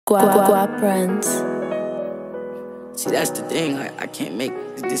Guap runs. See, that's the thing. I can't make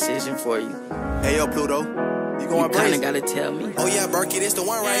the decision for you. Hey, yo, Pluto. You going You kinda gotta tell me. Oh, yeah, Berkey, this the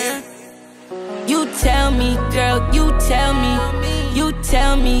one right here. You tell me, girl, you tell me. You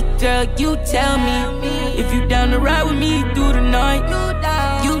tell me, girl, you tell me. If you down to ride with me through the night.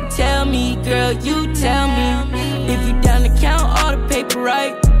 You tell me, girl, you tell me. If you down to count all the paper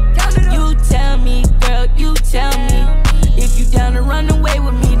right. You tell me, girl, you tell me. If you down to run away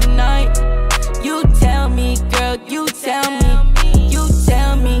with me tonight. You tell me, girl, you tell me. You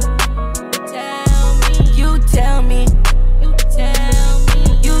tell me. You tell me. You tell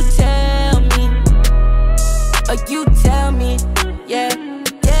me. You tell me. You tell me. Yeah,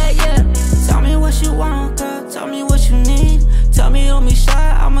 yeah, yeah. Tell me what you want, girl. Tell me what you need. Tell me don't be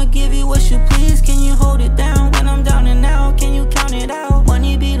shy, I'ma give you what you please. Can you hold it down when I'm down and out? Can you count it out?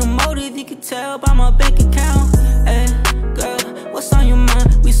 Money be the motive, you can tell by my bank account. Hey, girl, what's on your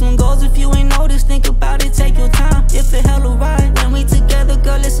mind? We some goals if you ain't noticed. Think about it, take your time. If it hella right, when we together,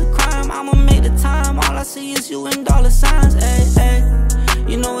 girl, it's a crime. I'ma make the time, all I see is you and dollar signs. Hey, hey,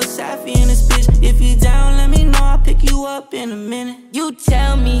 you know it's Saffi in this bitch. If you down, let me know, I'll pick you up in a minute. You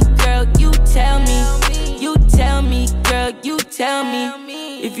tell me, girl, you tell me. You tell me, girl, you tell me.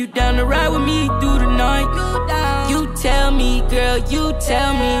 If you down to ride with me through the night. You tell me, girl, you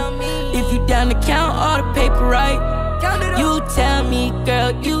tell me. If you down to count all the paper right. You tell me,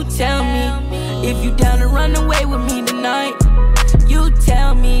 girl, you tell me. If you down to run away with me tonight. You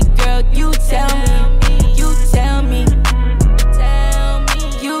tell me, girl, you tell me. You tell me.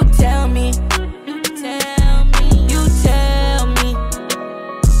 You tell me. You tell me.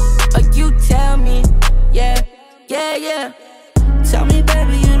 You tell me. Yeah, yeah, yeah. Tell me,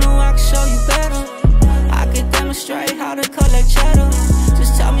 baby, you know I can show you better. I can demonstrate how to collect cheddar.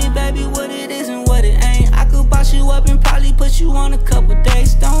 Just tell me, baby, what it is and what it ain't. I could box you up and probably put you on a couple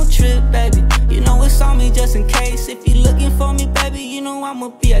dates. Don't trip, baby, you know it's on me just in case. If you looking for me, baby, you know I'ma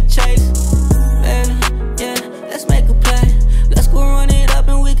be at Chase. Baby, yeah, let's make a play. Let's go run it up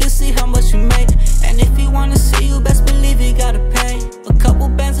and we can see how much we make. And if you wanna see you, best believe you gotta pay. A couple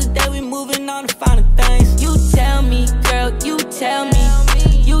bands a day, we moving on to finer things. You tell me, girl, you tell me.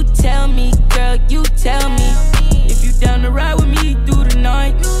 You tell me, girl, you tell me. If you down to ride with me through the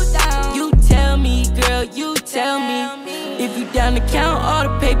night. You tell me, girl, you tell me. If you down to count all the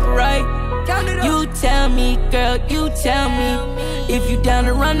paper right. You tell me, girl, you tell me. If you down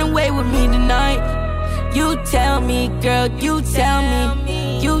to run away with me tonight. You tell me, girl, you tell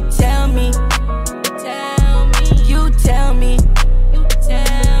me. You tell me. You tell me.